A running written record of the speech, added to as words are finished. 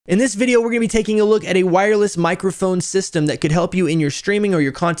In this video, we're going to be taking a look at a wireless microphone system that could help you in your streaming or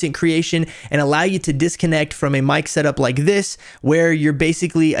your content creation and allow you to disconnect from a mic setup like this, where you're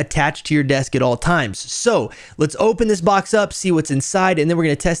basically attached to your desk at all times. So let's open this box up, see what's inside, and then we're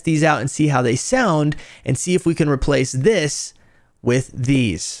going to test these out and see how they sound and see if we can replace this with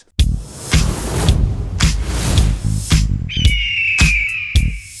these.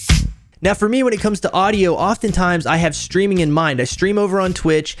 Now for me, when it comes to audio, oftentimes I have streaming in mind. I stream over on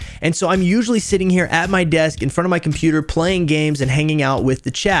Twitch, and so I'm usually sitting here at my desk in front of my computer playing games and hanging out with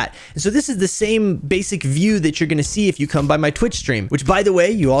the chat. And so this is the same basic view that you're gonna see if you come by my Twitch stream, which by the way,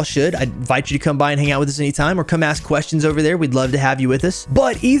 you all should. I invite you to come by and hang out with us anytime or come ask questions over there. We'd love to have you with us.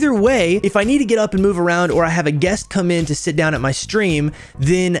 But either way, if I need to get up and move around or I have a guest come in to sit down at my stream,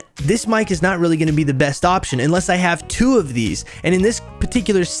 then this mic is not really gonna be the best option unless I have two of these. And in this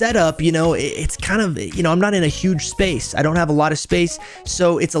particular setup, you know, it's kind of, you know, I'm not in a huge space. I don't have a lot of space,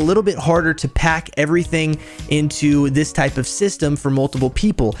 so it's a little bit harder to pack everything into this type of system for multiple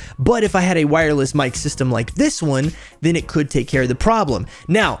people. But if I had a wireless mic system like this one, then it could take care of the problem.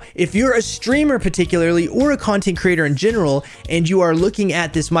 Now, if you're a streamer particularly, or a content creator in general, and you are looking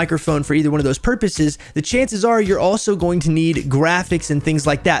at this microphone for either one of those purposes, the chances are you're also going to need graphics and things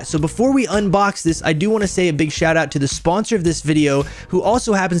like that. So before we unbox this, I do want to say a big shout out to the sponsor of this video, who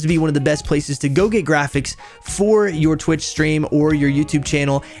also happens to be one of the best places to go get graphics for your Twitch stream or your YouTube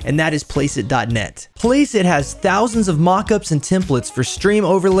channel, and that is Placeit.net. Placeit has thousands of mockups and templates for stream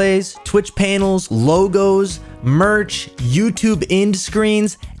overlays, Twitch panels, logos, merch, YouTube end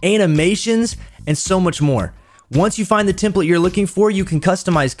screens, animations, and so much more. Once you find the template you're looking for, you can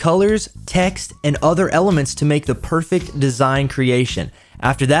customize colors, text, and other elements to make the perfect design creation.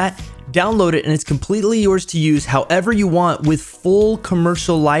 After that, download it and it's completely yours to use however you want with full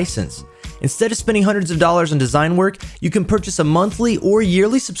commercial license. Instead of spending hundreds of dollars on design work, you can purchase a monthly or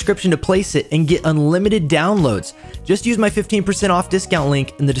yearly subscription to Placeit and get unlimited downloads. Just use my 15% off discount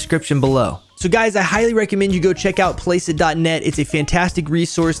link in the description below. So guys, I highly recommend you go check out Placeit.net. It's a fantastic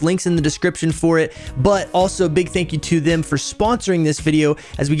resource. Links in the description for it. But also a big thank you to them for sponsoring this video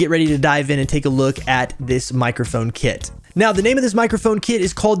as we get ready to dive in and take a look at this microphone kit. Now, the name of this microphone kit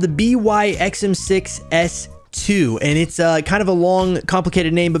is called the BY-XM6-S2. And it's kind of a long,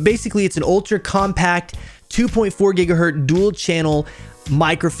 complicated name, but basically it's an ultra compact 2.4 gigahertz dual channel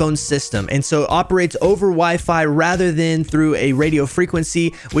microphone system, and so it operates over Wi-Fi rather than through a radio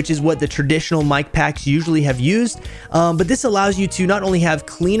frequency, which is what the traditional mic packs usually have used. But this allows you to not only have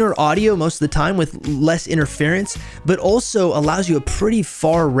cleaner audio most of the time with less interference, but also allows you a pretty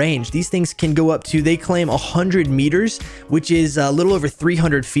far range. These things can go up to, they claim, 100 meters, which is a little over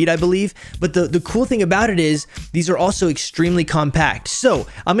 300 feet, I believe. But the cool thing about it is these are also extremely compact. So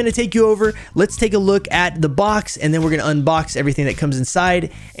I'm going to take you over. Let's take a look at the box, and then we're going to unbox everything that comes inside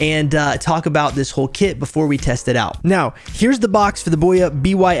and talk about this whole kit before we test it out. Now, here's the box for the Boya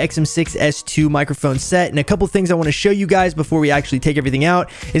BY-XM6-S2 microphone set, and a couple things I want to show you guys before we actually take everything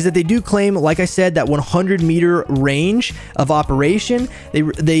out is that they do claim, like I said, that 100-meter range of operation.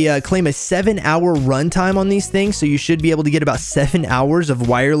 They claim a 7-hour runtime on these things, so you should be able to get about 7 hours of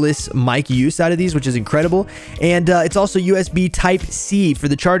wireless mic use out of these, which is incredible. And it's also USB Type-C for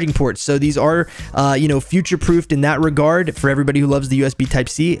the charging ports, so these are you know, future-proofed in that regard for everybody who loves the USB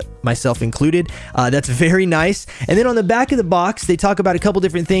Type-C, myself included. That's very nice. And then on the back of the box, they talk about a couple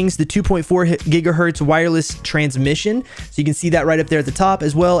different things: the 2.4 gigahertz wireless transmission, so you can see that right up there at the top,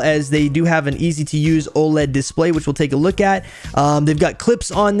 as well as they do have an easy to use OLED display, which we'll take a look at. They've got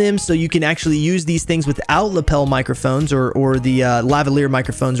clips on them, so you can actually use these things without lapel microphones, or the lavalier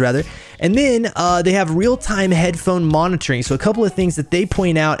microphones rather. And then they have real-time headphone monitoring, so a couple of things that they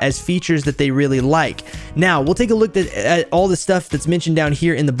point out as features that they really like. Now, we'll take a look at all the stuff that's mentioned down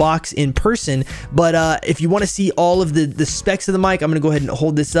here in the box in person, but if you want to see all of the specs of the mic, I'm going to go ahead and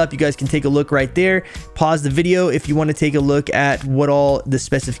hold this up. You guys can take a look right there. Pause the video if you want to take a look at what all the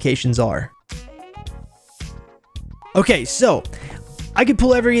specifications are. Okay, so I could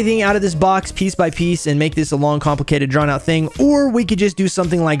pull everything out of this box piece by piece and make this a long, complicated, drawn-out thing, or we could just do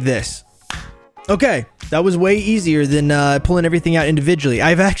something like this. Okay, that was way easier than pulling everything out individually.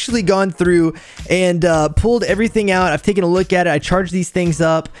 I've actually gone through and pulled everything out. I've taken a look at it. I charged these things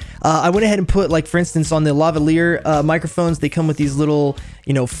up. I went ahead and put, like, for instance, on the lavalier microphones, they come with these little,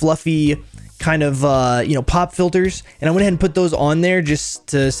 you know, fluffy kind of you know, pop filters, and I went ahead and put those on there just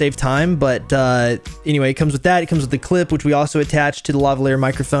to save time. But anyway, it comes with that. It comes with the clip, which we also attach to the lavalier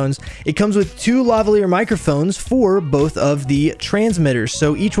microphones. It comes with 2 lavalier microphones for both of the transmitters.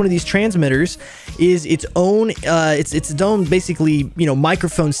 So each one of these transmitters is its own its own basically, you know,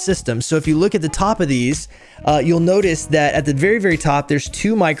 microphone system. So if you look at the top of these, you'll notice that at the very top there's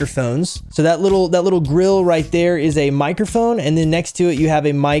 2 microphones. So that little grill right there is a microphone, and then next to it you have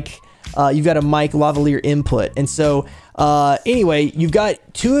a mic. You've got a mic lavalier input. And so anyway, you've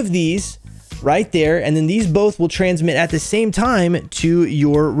got 2 of these right there, and then these both will transmit at the same time to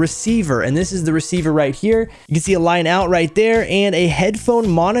your receiver. And this is the receiver right here. You can see a line out right there and a headphone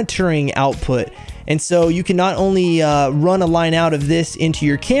monitoring output. And so you can not only run a line out of this into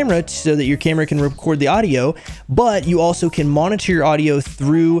your camera so that your camera can record the audio, but you also can monitor your audio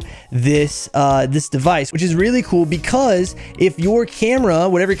through this this device, which is really cool, because if your camera,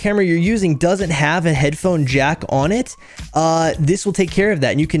 whatever camera you're using, doesn't have a headphone jack on it, this will take care of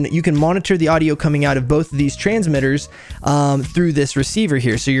that. And you can monitor the audio coming out of both of these transmitters through this receiver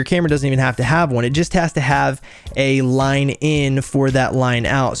here. So your camera doesn't even have to have one. It just has to have a line in for that line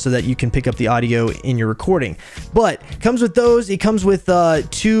out so that you can pick up the audio in your recording. But comes with those. It comes with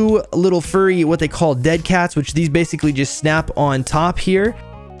 2 little furry, what they call dead cats, which these basically just snap on top here.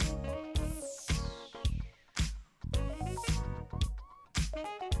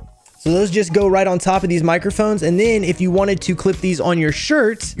 So those just go right on top of these microphones. And then if you wanted to clip these on your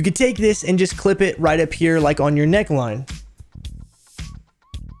shirt, you could take this and just clip it right up here, like on your neckline.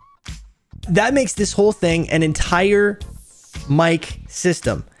 That makes this whole thing an entire mic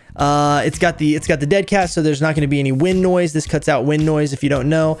system. It's got the dead cat, so there's not going to be any wind noise. This cuts out wind noise if you don't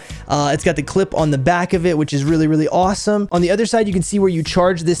know. It's got the clip on the back of it, which is really awesome. On the other side, you can see where you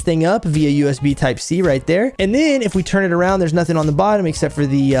charge this thing up via USB Type-C right there. And then if we turn it around, there's nothing on the bottom except for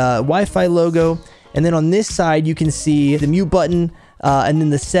the Wi-Fi logo. And then on this side, you can see the mute button, and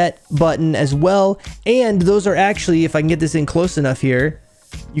then the set button as well. And those are actually, if I can get this in close enough here,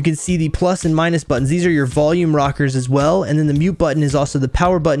 you can see the plus and minus buttons. These are your volume rockers as well. And then the mute button is also the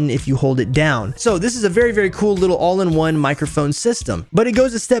power button if you hold it down. So this is a very cool little all-in-one microphone system. But it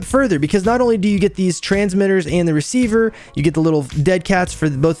goes a step further, because not only do you get these transmitters and the receiver, you get the little dead cats for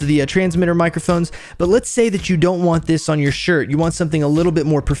both of the transmitter microphones. But let's say that you don't want this on your shirt. You want something a little bit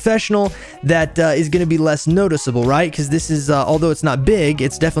more professional that is going to be less noticeable, right? Because this is, although it's not big,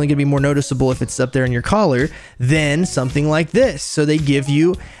 it's definitely going to be more noticeable if it's up there in your collar than something like this. So they give you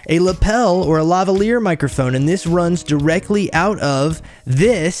a lapel or a lavalier microphone, and this runs directly out of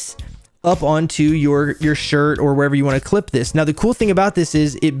this up onto your shirt or wherever you want to clip this. Now the cool thing about this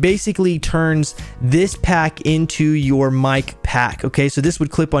is it basically turns this pack into your mic pack. Okay, so this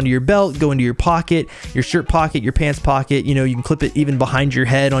would clip onto your belt, go into your pocket, your shirt pocket, your pants pocket. You know, you can clip it even behind your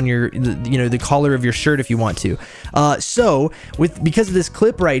head on your, you know, the collar of your shirt if you want to. So because of this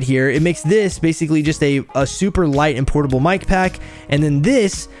clip right here, it makes this basically just a super light and portable mic pack. And then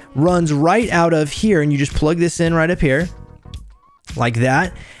this runs right out of here, and you just plug this in right up here like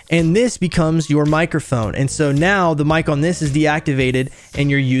that, and this becomes your microphone. And so now the mic on this is deactivated and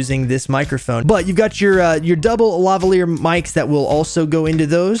you're using this microphone. But you've got your double lavalier mics that will also go into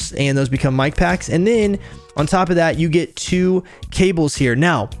those, and those become mic packs. And then on top of that, you get 2 cables here.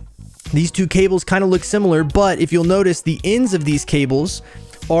 Now these 2 cables kind of look similar, but if you'll notice, the ends of these cables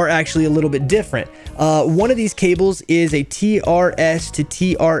are actually a little bit different. One of these cables is a TRS to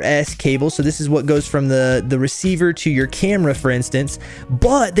TRS cable, so this is what goes from the receiver to your camera, for instance.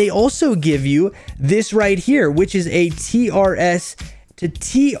 But they also give you this right here, which is a TRS to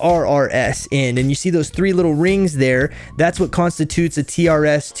TRRS end, and you see those 3 little rings there. That's what constitutes a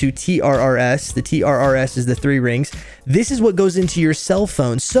TRS to TRRS. The TRRS is the 3 rings. This is what goes into your cell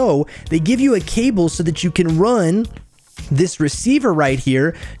phone. So they give you a cable so that you can run this receiver right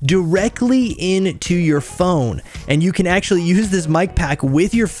here directly into your phone, and you can actually use this mic pack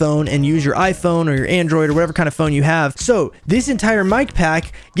with your phone and use your iPhone or your Android or whatever kind of phone you have. So this entire mic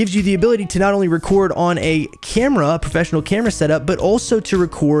pack gives you the ability to not only record on a camera, a professional camera setup, but also to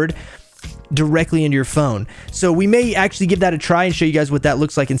record directly into your phone. So we may actually give that a try and show you guys what that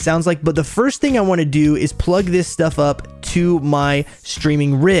looks like and sounds like. But the first thing I want to do is plug this stuff up to my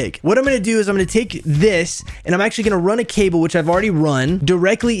streaming rig. What I'm going to do is I'm going to take this, and I'm actually going to run a cable, which I've already run,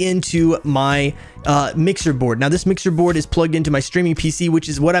 directly into my mixer board. Now this mixer board is plugged into my streaming PC, which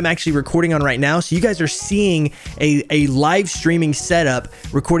is what I'm actually recording on right now. So you guys are seeing a live streaming setup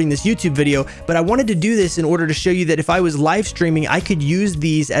recording this YouTube video, but I wanted to do this in order to show you that if I was live streaming, I could use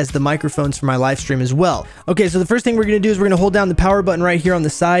these as the microphones for my live stream as well. Okay, so the first thing we're going to do is we're going to hold down the power button right here on the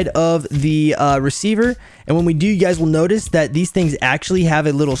side of the receiver. And when we do, you guys will notice that these things actually have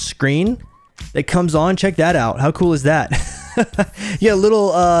a little screen that comes on. Check that out. How cool is that? Yeah,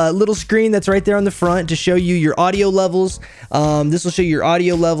 little screen that's right there on the front to show you your audio levels. This will show you your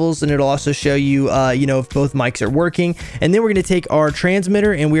audio levels, and it'll also show you, you know, if both mics are working. And then we're going to take our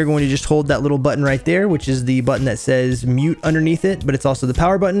transmitter, and we're going to just hold that little button right there, which is the button that says mute underneath it, but it's also the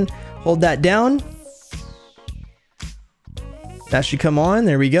power button. Hold that down. That should come on.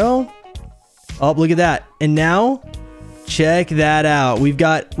 There we go. Oh, look at that. And now check that out. We've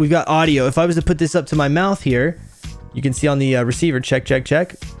got audio. If I was to put this up to my mouth here, you can see on the receiver, check.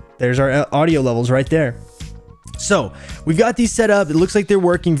 There's our audio levels right there. So we've got these set up. It looks like they're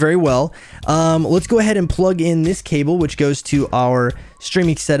working very well. Let's go ahead and plug in this cable, which goes to our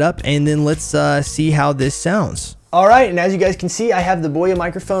streaming setup, and then let's see how this sounds. All right, and as you guys can see, I have the Boya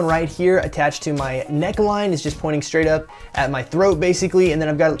microphone right here attached to my neckline. It's just pointing straight up at my throat, basically, and then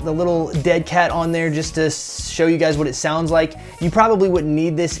I've got the little dead cat on there just to show you guys what it sounds like. You probably wouldn't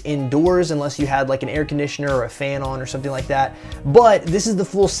need this indoors unless you had like an air conditioner or a fan on or something like that, but this is the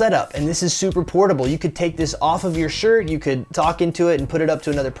full setup, and this is super portable. You could take this off of your shirt, you could talk into it and put it up to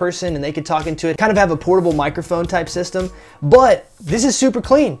another person, and they could talk into it. Kind of have a portable microphone type system, but this is super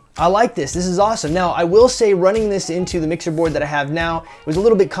clean. I like this. This is awesome. Now, I will say running this into the mixer board that I have now, it was a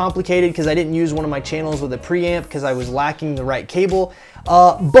little bit complicated because I didn't use one of my channels with a preamp because I was lacking the right cable.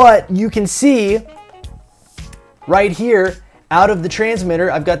 But you can see right here, out of the transmitter,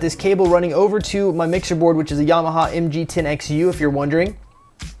 I've got this cable running over to my mixer board, which is a Yamaha MG10XU, if you're wondering.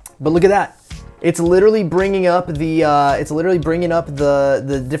 But look at that. It's literally bringing up the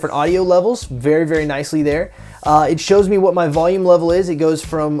the different audio levels very, very nicely there. It shows me what my volume level is. It goes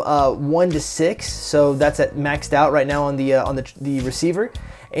from 1 to 6, so that's at maxed out right now on the receiver.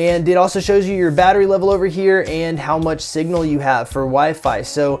 And it also shows you your battery level over here and how much signal you have for Wi-Fi.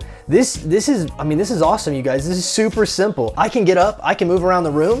 So this is awesome, you guys. This is super simple. I can get up, I can move around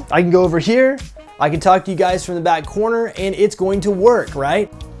the room, I can go over here, I can talk to you guys from the back corner, and it's going to work,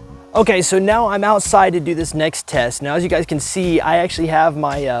 right? Okay, so now I'm outside to do this next test. Now, as you guys can see, I actually have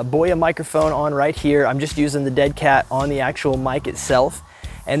my Boya microphone on right here. I'm just using the dead cat on the actual mic itself.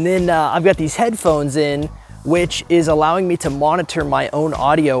 And then I've got these headphones in, which is allowing me to monitor my own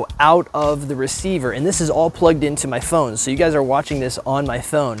audio out of the receiver. And this is all plugged into my phone. So you guys are watching this on my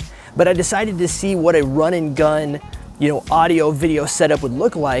phone. But I decided to see what a run and gun, you know, audio video setup would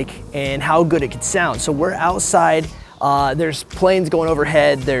look like and how good it could sound. So we're outside. There's planes going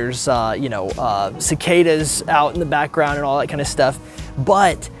overhead, there's cicadas out in the background and all that kind of stuff.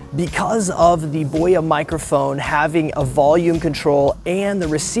 But because of the Boya microphone having a volume control and the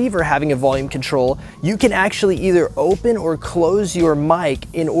receiver having a volume control, you can actually either open or close your mic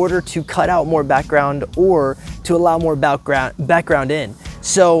in order to cut out more background or to allow more background in.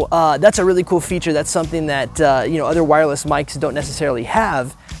 So that's a really cool feature. That's something that other wireless mics don't necessarily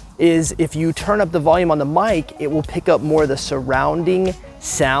have. Is if you turn up the volume on the mic, it will pick up more of the surrounding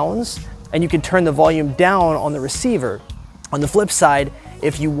sounds, and you can turn the volume down on the receiver. On the flip side,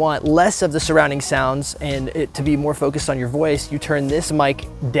 if you want less of the surrounding sounds and it to be more focused on your voice, you turn this mic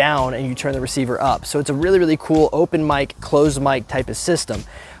down and you turn the receiver up. So it's a really, really cool open mic, closed mic type of system,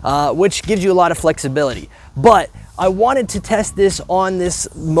 which gives you a lot of flexibility. But I wanted to test this on this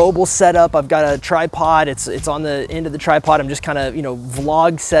mobile setup. I've got a tripod. It's on the end of the tripod. I'm just kind of,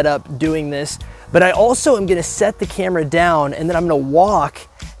 vlog setup doing this. But I also am gonna set the camera down, and then I'm gonna walk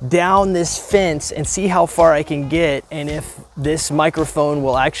down this fence and see how far I can get and if this microphone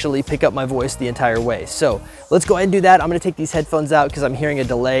will actually pick up my voice the entire way. So let's go ahead and do that. I'm gonna take these headphones out because I'm hearing a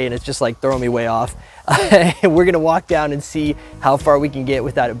delay and it's just like throwing me way off. We're gonna walk down and see how far we can get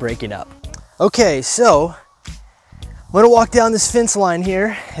without it breaking up. Okay, so I'm gonna walk down this fence line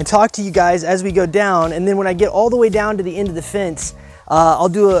here and talk to you guys as we go down, and then when I get all the way down to the end of the fence, I'll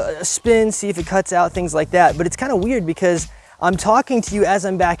do a spin, see if it cuts out, things like that. But it's kind of weird because I'm talking to you as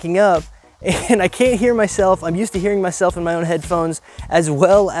I'm backing up and I can't hear myself. I'm used to hearing myself in my own headphones as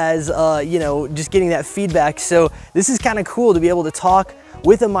well as, just getting that feedback. So this is kind of cool to be able to talk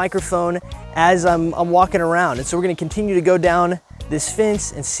with a microphone as I'm walking around. And so we're gonna continue to go down this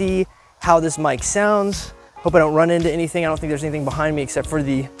fence and see how this mic sounds. Hope I don't run into anything. I don't think there's anything behind me except for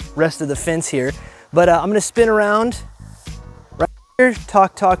the rest of the fence here. But I'm gonna spin around right here,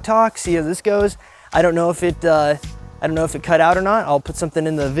 talk, see how this goes. I don't know if it cut out or not. I'll put something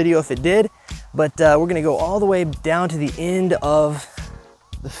in the video if it did. But we're gonna go all the way down to the end of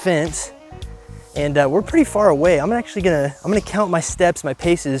the fence. And we're pretty far away. I'm gonna count my steps, my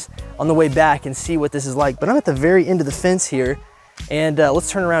paces on the way back and see what this is like. But I'm at the very end of the fence here. And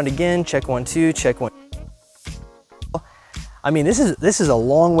let's turn around again, check 1, 2, check 1. I mean, this is a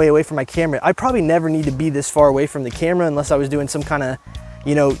long way away from my camera. I probably never need to be this far away from the camera unless I was doing some kind of,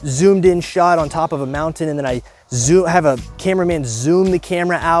 you know, zoomed in shot on top of a mountain, and then I have a cameraman zoom the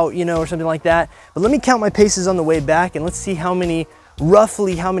camera out, you know, or something like that. But let me count my paces on the way back, and let's see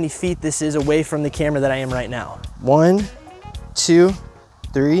roughly how many feet this is away from the camera that I am right now. 1, 2,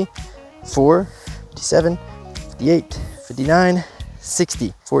 3, 4, 57, 58, 59,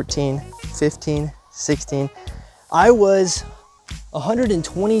 60, 14, 15, 16. I was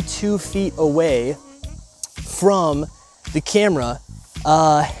 122 feet away from the camera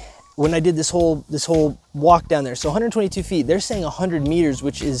when I did this whole walk down there. So 122 feet, they're saying 100 meters,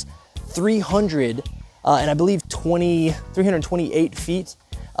 which is 300, and I believe 328 feet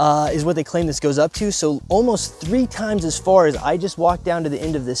is what they claim this goes up to. So almost 3 times as far as I just walked down to the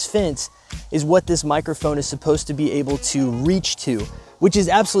end of this fence is what this microphone is supposed to be able to reach to, which is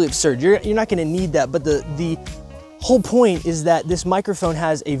absolutely absurd. You're not gonna need that, but the whole point is that this microphone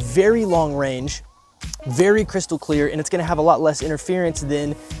has a very long range, very crystal clear, and it's gonna have a lot less interference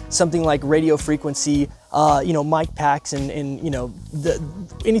than something like radio frequency, you know, mic packs and you know,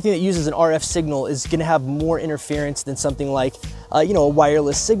 anything that uses an RF signal is gonna have more interference than something like, you know, a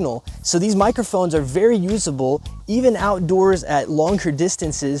wireless signal. So these microphones are very usable, even outdoors at longer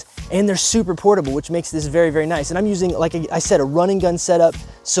distances, and they're super portable, which makes this very, very nice. And I'm using, like I said, a run and gun setup.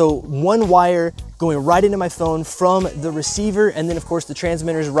 So one wire going right into my phone from the receiver, and then of course the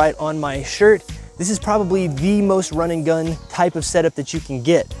transmitter is right on my shirt. This is probably the most run and gun type of setup that you can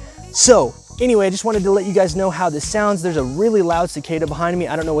get. So anyway, I just wanted to let you guys know how this sounds. There's a really loud cicada behind me.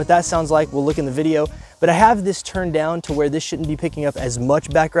 I don't know what that sounds like. We'll look in the video, but I have this turned down to where this shouldn't be picking up as much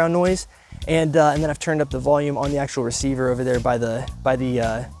background noise. And then I've turned up the volume on the actual receiver over there by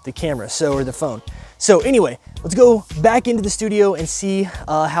the camera, or the phone. So anyway, let's go back into the studio and see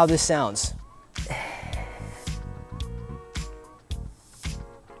how this sounds.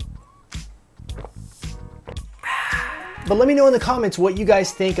 But let me know in the comments what you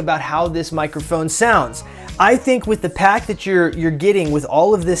guys think about how this microphone sounds. I think with the pack that you're getting, with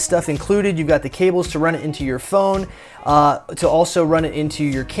all of this stuff included, you've got the cables to run it into your phone, to also run it into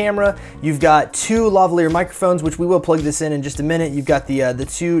your camera. You've got 2 lavalier microphones, which we will plug this in just a minute. You've got the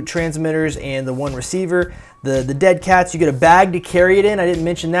 2 transmitters and the 1 receiver. The dead cats, you get a bag to carry it in. I didn't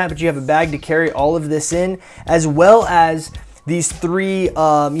mention that, but you have a bag to carry all of this in, as well as these 3 you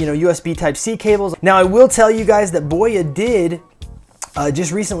know, USB Type-C cables. Now I will tell you guys that Boya did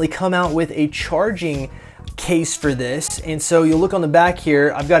just recently come out with a charging case for this, and so you'll look on the back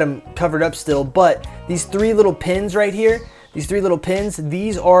here, I've got them covered up still, but these 3 little pins right here, these 3 little pins,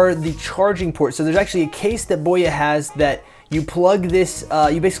 these are the charging ports. So there's actually a case that Boya has that you plug this,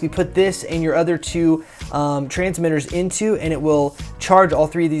 you basically put this and your other 2 transmitters into, and it will charge all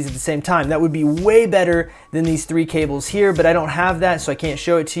 3 of these at the same time. That would be way better than these 3 cables here, but I don't have that, so I can't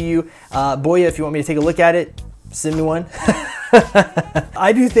show it to you. Boya, if you want me to take a look at it, send me one.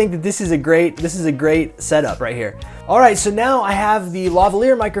 I do think that this is a great setup right here. All right, so now I have the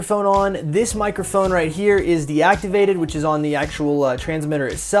lavalier microphone on. This microphone right here is deactivated, which is on the actual transmitter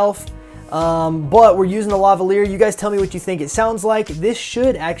itself. But we're using the lavalier. You guys tell me what you think it sounds like. This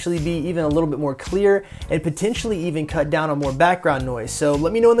should actually be even a little bit more clear and potentially even cut down on more background noise. So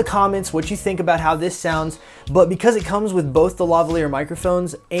let me know in the comments what you think about how this sounds. But because it comes with both the lavalier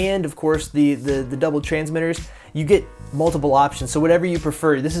microphones and of course the double transmitters, you get multiple options. So whatever you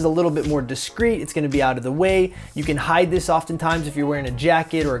prefer. This is a little bit more discreet. It's going to be out of the way. You can hide this oftentimes if you're wearing a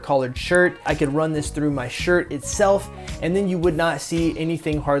jacket or a collared shirt. I could run this through my shirt itself, and then you would not see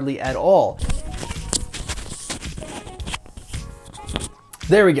anything hardly at all.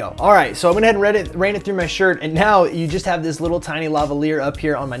 There we go. All right, so I went ahead and ran it through my shirt, and now you just have this little tiny lavalier up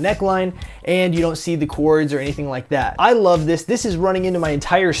here on my neckline, and you don't see the cords or anything like that. I love this. This is running into my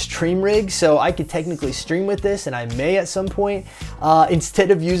entire stream rig, so I could technically stream with this, and I may at some point,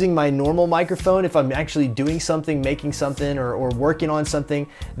 instead of using my normal microphone, if I'm actually doing something, making something, or working on something,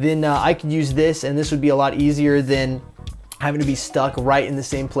 then I could use this, and this would be a lot easier than having to be stuck right in the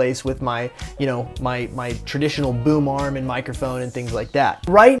same place with my, you know, my traditional boom arm and microphone and things like that.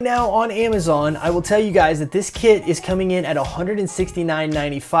 Right now on Amazon, I will tell you guys that this kit is coming in at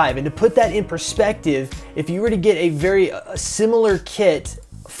 $169.95. And to put that in perspective, if you were to get a very similar kit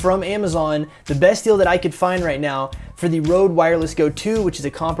from Amazon, the best deal that I could find right now for the Rode Wireless Go 2, which is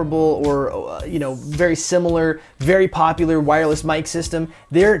a comparable or you know, very similar, very popular wireless mic system,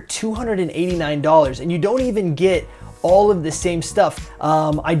 they're $289, and you don't even get all of the same stuff.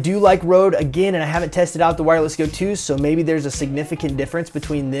 I do like Rode again, and I haven't tested out the Wireless Go 2, so maybe there's a significant difference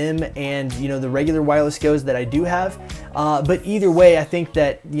between them and, you know, the regular wireless Go's that I do have. But either way, I think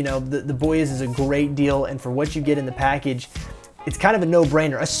that, you know, the Boya's is a great deal, and for what you get in the package, it's kind of a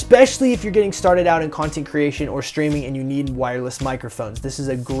no-brainer, especially if you're getting started out in content creation or streaming and you need wireless microphones. This is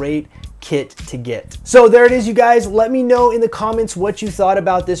a great kit to get. So there it is, you guys. Let me know in the comments what you thought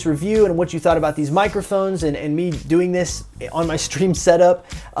about this review and what you thought about these microphones and me doing this on my stream setup.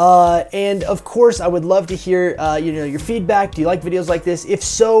 And of course, I would love to hear your feedback. Do you like videos like this? If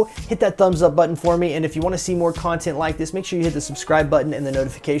so, hit that thumbs up button for me. And if you want to see more content like this, make sure you hit the subscribe button and the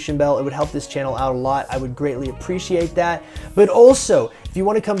notification bell. It would help this channel out a lot. I would greatly appreciate that. But also, if you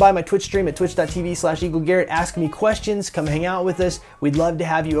want to come by my Twitch stream at twitch.tv/EagleGarrett, ask me questions, come hang out with us. We'd love to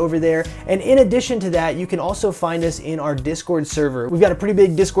have you over there. And in addition to that, you can also find us in our Discord server. We've got a pretty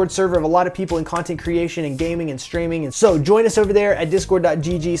big Discord server of a lot of people in content creation and gaming and streaming. And so join us over there at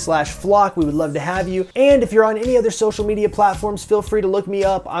discord.gg/flock. We would love to have you. And if you're on any other social media platforms, feel free to look me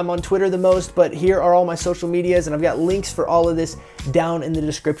up. I'm on Twitter the most, but here are all my social medias, and I've got links for all of this down in the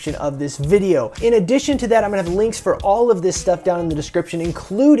description of this video. In addition to that, I'm gonna have links for all of this stuff down in the description,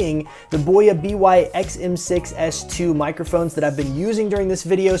 including the Boya BY-XM6-S2 microphones that I've been using during this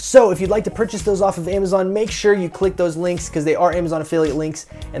video. So if you'd like to purchase those off of Amazon, make sure you click those links because they are Amazon affiliate links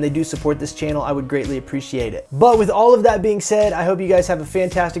and they do support this channel. I would greatly appreciate it. But with all of that being said, I hope you guys have a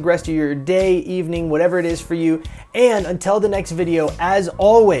fantastic rest of your day, evening, whatever it is for you. And until the next video, as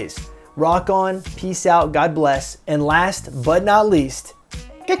always, rock on, peace out, God bless, and last but not least,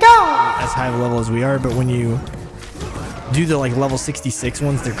 as high of a level as we are, but when you do the like level 66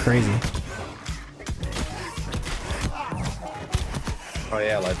 ones, they're crazy. Oh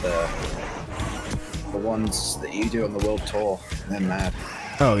yeah, like the ones that you do on the world tour, they're mad.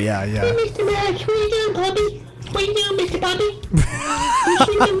 Oh yeah, yeah. Hey, Mr. Max, what are you doing, puppy? What are you doing, Mr. Puppy? You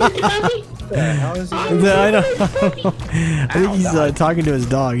sleeping, Mr. Puppy? How is he? I know. I think he's talking to his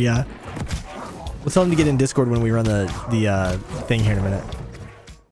dog. Yeah. We'll tell him to get in Discord when we run the thing here in a minute.